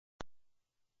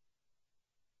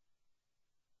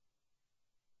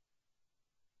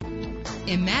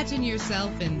Imagine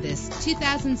yourself in this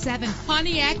 2007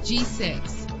 Pontiac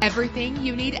G6. Everything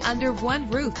you need under one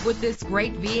roof with this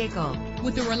great vehicle.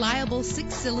 With a reliable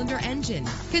 6-cylinder engine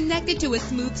connected to a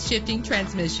smooth shifting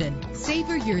transmission.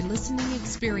 Savor your listening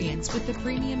experience with the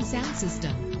premium sound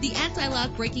system. The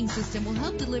anti-lock braking system will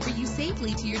help deliver you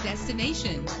safely to your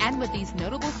destination. And with these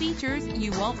notable features,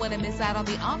 you won't want to miss out on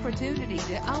the opportunity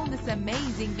to own this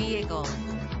amazing vehicle.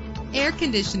 Air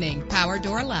conditioning, power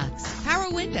door locks, power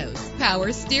windows,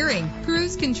 power steering,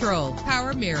 cruise control,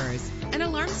 power mirrors, an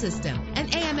alarm system, an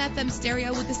AM/FM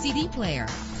stereo with a CD player.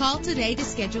 Call today to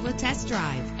schedule a test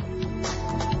drive.